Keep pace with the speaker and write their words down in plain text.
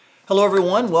Hello,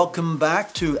 everyone. Welcome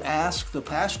back to Ask the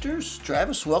Pastors.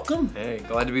 Travis, welcome. Hey,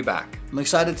 glad to be back. I'm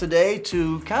excited today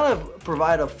to kind of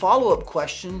provide a follow-up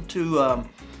question to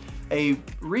a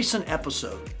recent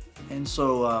episode. And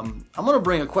so I'm going to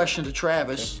bring a question to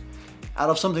Travis out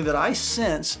of something that I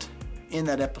sensed in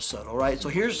that episode, all right? So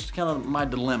here's kind of my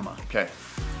dilemma. Okay.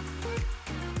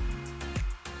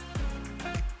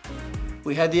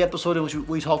 We had the episode in which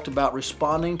we talked about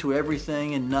responding to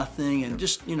everything and nothing and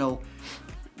just,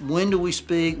 when do we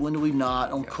speak, when do we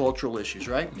not on cultural issues,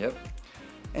 right? Yep.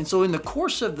 And so in the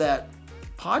course of that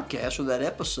podcast or that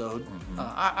episode,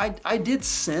 I did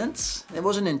sense, it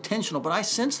wasn't intentional, but I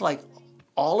sensed like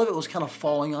all of it was kind of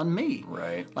falling on me.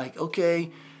 Right. Like,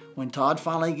 okay, when Todd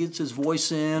finally gets his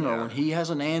voice in or Yeah. when he has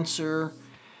an answer,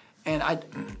 and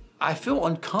I feel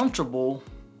uncomfortable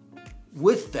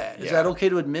with that. Is that okay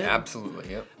to admit?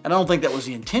 Absolutely, yep. And I don't think that was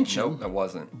the intention. Nope, that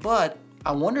wasn't. But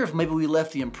I wonder if maybe we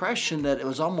left the impression that it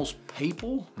was almost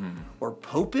papal or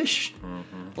popish,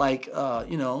 like,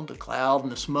 the cloud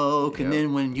and the smoke, and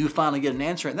then when you finally get an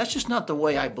answer, and that's just not the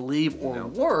way I believe or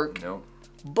work, Nope.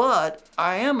 but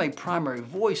I am a primary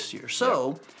voice here.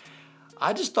 So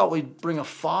I just thought we'd bring a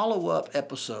follow-up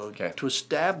episode to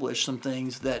establish some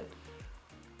things that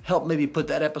help maybe put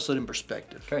that episode in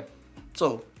perspective. Okay.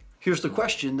 So here's the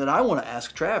question that I want to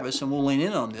ask Travis, and we'll lean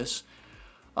in on this.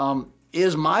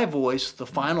 Is my voice the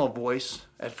final voice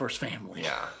at First Family?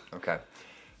 Yeah, okay.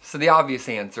 So the obvious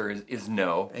answer is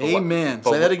no. Amen.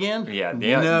 Say that again? Yeah,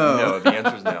 No. the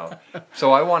answer is no.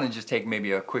 So I want to just take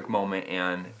maybe a quick moment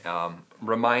and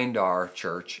remind our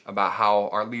church about how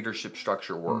our leadership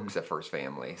structure works at First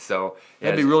Family. So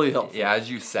That'd be really helpful. Yeah,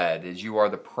 as you said, as you are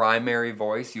the primary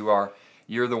voice, you're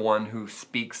the one who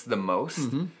speaks the most.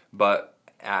 But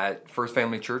at First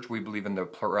Family Church, we believe in the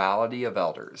plurality of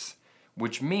elders,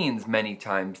 which means many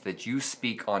times that you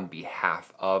speak on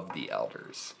behalf of the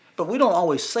elders. But we don't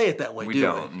always say it that way, do we? We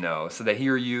don't, no. So they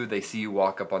hear you, they see you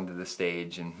walk up onto the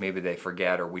stage, and maybe they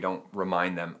forget, or we don't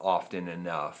remind them often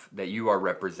enough that you are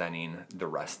representing the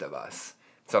rest of us.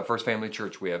 So at First Family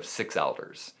Church, we have 6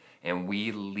 elders, and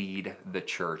we lead the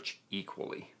church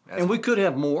equally. And we could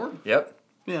have more. Yep.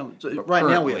 Yeah. So right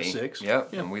now we have 6.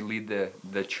 Yep. Yeah. And we lead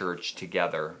the church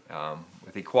together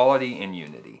with equality and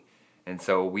unity. And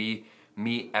so we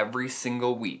meet every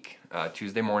single week,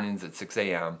 Tuesday mornings at 6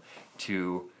 a.m.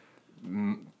 to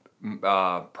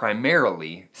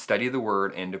primarily study the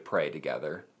Word and to pray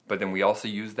together. But then we also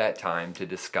use that time to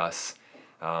discuss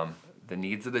the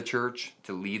needs of the church,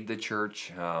 to lead the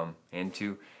church, and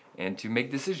to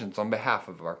make decisions on behalf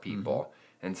of our people.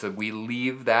 And so we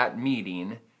leave that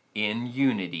meeting in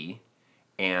unity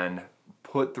and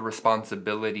put the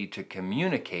responsibility to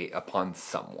communicate upon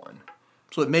someone.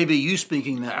 So it may be you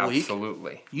speaking that week.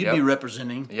 Absolutely. You'd be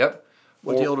representing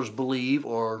what the elders believe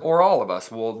or all of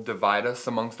us. We'll divide us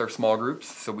amongst our small groups.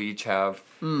 So we each have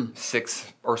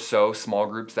 6 or so small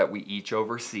groups that we each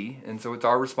oversee. And so it's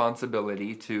our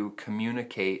responsibility to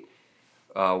communicate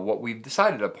what we've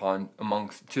decided upon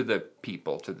to the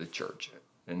people, to the church.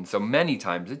 And so many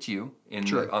times it's you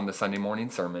on the Sunday morning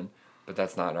sermon, but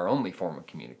that's not our only form of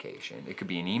communication. It could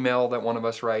be an email that one of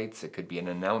us writes. It could be an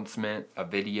announcement, a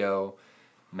video,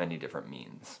 many different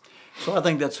means. So I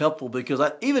think that's helpful because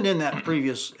even in that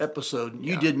previous episode,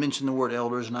 you did mention the word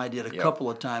elders, and I did a couple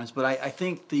of times. But I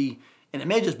think and it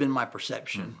may have just been my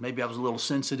perception. Maybe I was a little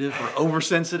sensitive or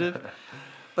oversensitive.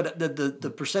 But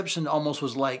the perception almost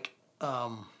was like,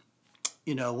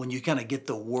 when you kind of get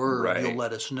the word, you'll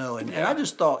let us know. And I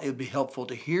just thought it would be helpful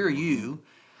to hear you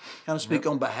kind of speak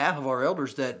on behalf of our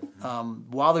elders that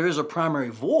while there is a primary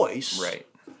voice,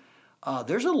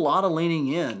 there's a lot of leaning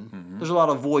in. There's a lot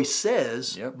of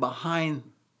voices behind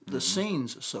the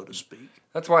scenes, so to speak.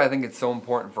 That's why I think it's so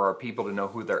important for our people to know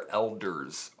who their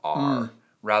elders are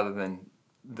rather than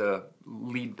the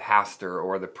lead pastor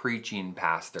or the preaching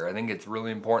pastor. I think it's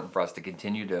really important for us to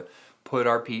continue to put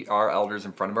our elders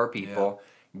in front of our people,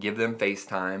 give them face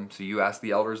time. So you ask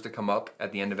the elders to come up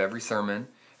at the end of every sermon,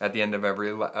 at the end of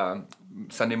every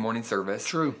Sunday morning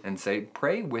service. And say,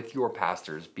 pray with your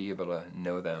pastors. Be able to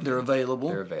know them. They're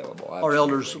available. Absolutely. Our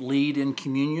elders lead in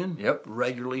communion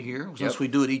regularly here. Since we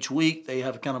do it each week, they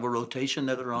have kind of a rotation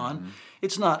that they're on.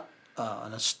 It's not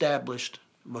an established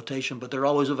rotation, but they're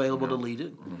always available to lead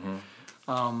it.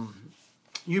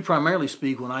 You primarily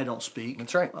speak when I don't speak.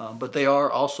 That's right. But they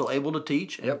are also able to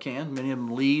teach and can. Many of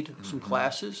them lead some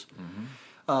classes.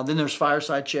 Then there's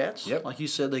fireside chats. Like you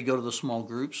said, they go to the small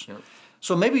groups.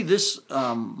 So maybe this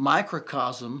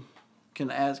microcosm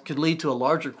could lead to a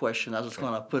larger question I was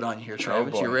going to put on you here,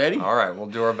 Travis. You ready? All right, we'll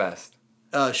do our best.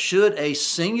 Should a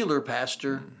singular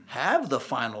pastor have the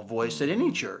final voice at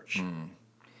any church?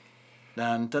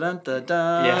 Dun, dun, dun, dun,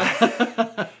 dun.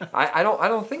 Yeah, I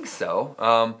don't think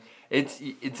so.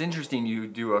 It's interesting. You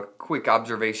do a quick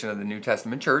observation of the New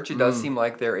Testament church. It does seem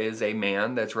like there is a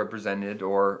man that's represented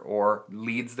or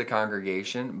leads the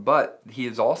congregation, but he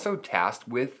is also tasked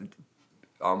with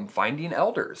finding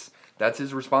elders. That's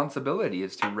his responsibility,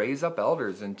 is to raise up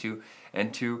elders and to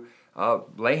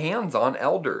lay hands on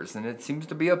elders. And it seems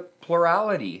to be a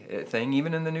plurality thing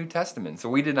even in the New Testament. So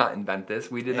we did not invent this.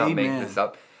 We did not make this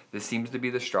up. This seems to be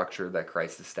the structure that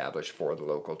Christ established for the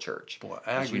local church. Boy,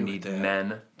 I agree you with need that.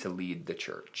 men to lead the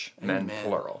church. Amen. Men,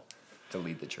 plural, to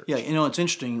lead the church. Yeah, it's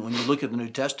interesting when you look at the New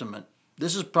Testament.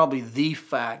 This is probably the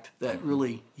fact that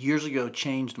really years ago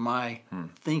changed my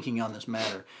thinking on this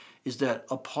matter, is that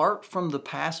apart from the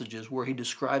passages where he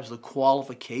describes the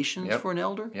qualifications for an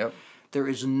elder, there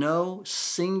is no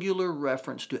singular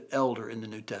reference to elder in the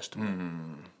New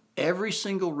Testament. Every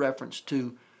single reference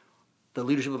to the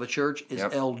leadership of a church is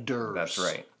elders. That's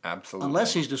right. Absolutely.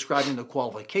 Unless he's describing the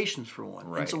qualifications for one.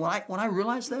 Right. And so when I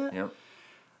realized that,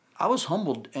 I was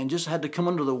humbled and just had to come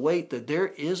under the weight that there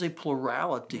is a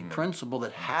plurality principle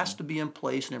that has to be in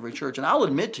place in every church. And I'll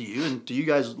admit to you and to you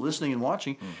guys listening and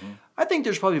watching, I think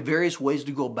there's probably various ways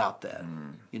to go about that,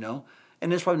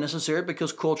 And it's probably necessary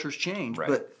because cultures change. Right.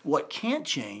 But what can't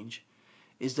change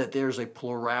is that there's a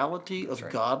plurality of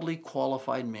godly,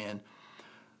 qualified men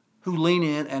who lean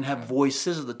in and have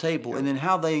voices at the table. And then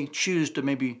how they choose to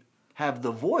maybe have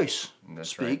the voice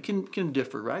speak can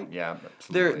differ, right? Yeah,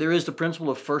 absolutely. There is the principle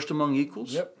of first among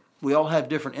equals. Yep. We all have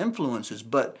different influences,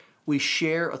 but we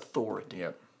share authority.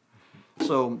 Yep.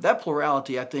 So that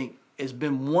plurality, I think, has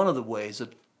been one of the ways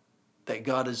that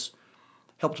God has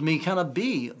helped me kind of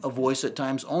be a voice at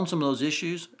times on some of those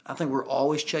issues. I think we're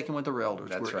always checking with our elders.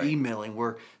 We're emailing.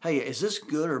 Hey, is this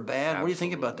good or bad? What do you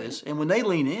think about this? And when they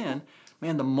lean in,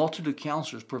 man, the multitude of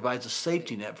counselors provides a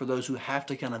safety net for those who have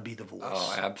to kind of be the voice.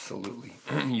 Oh, absolutely.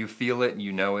 You feel it,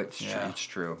 you know it's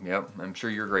true. Yep. I'm sure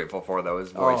you're grateful for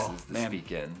those voices to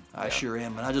speak in. I sure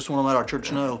am. And I just want to let our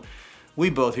church know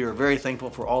we both here are very thankful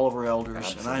for all of our elders.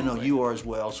 Absolutely. And I know you are as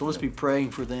well. So let's be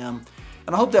praying for them.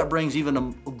 And I hope that brings even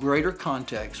a greater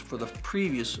context for the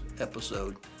previous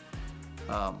episode.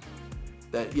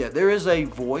 There is a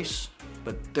voice,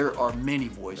 but there are many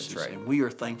voices, and we are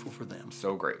thankful for them.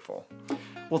 So grateful.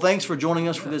 Well, thanks for joining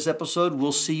us for this episode.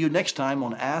 We'll see you next time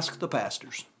on Ask the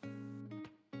Pastors.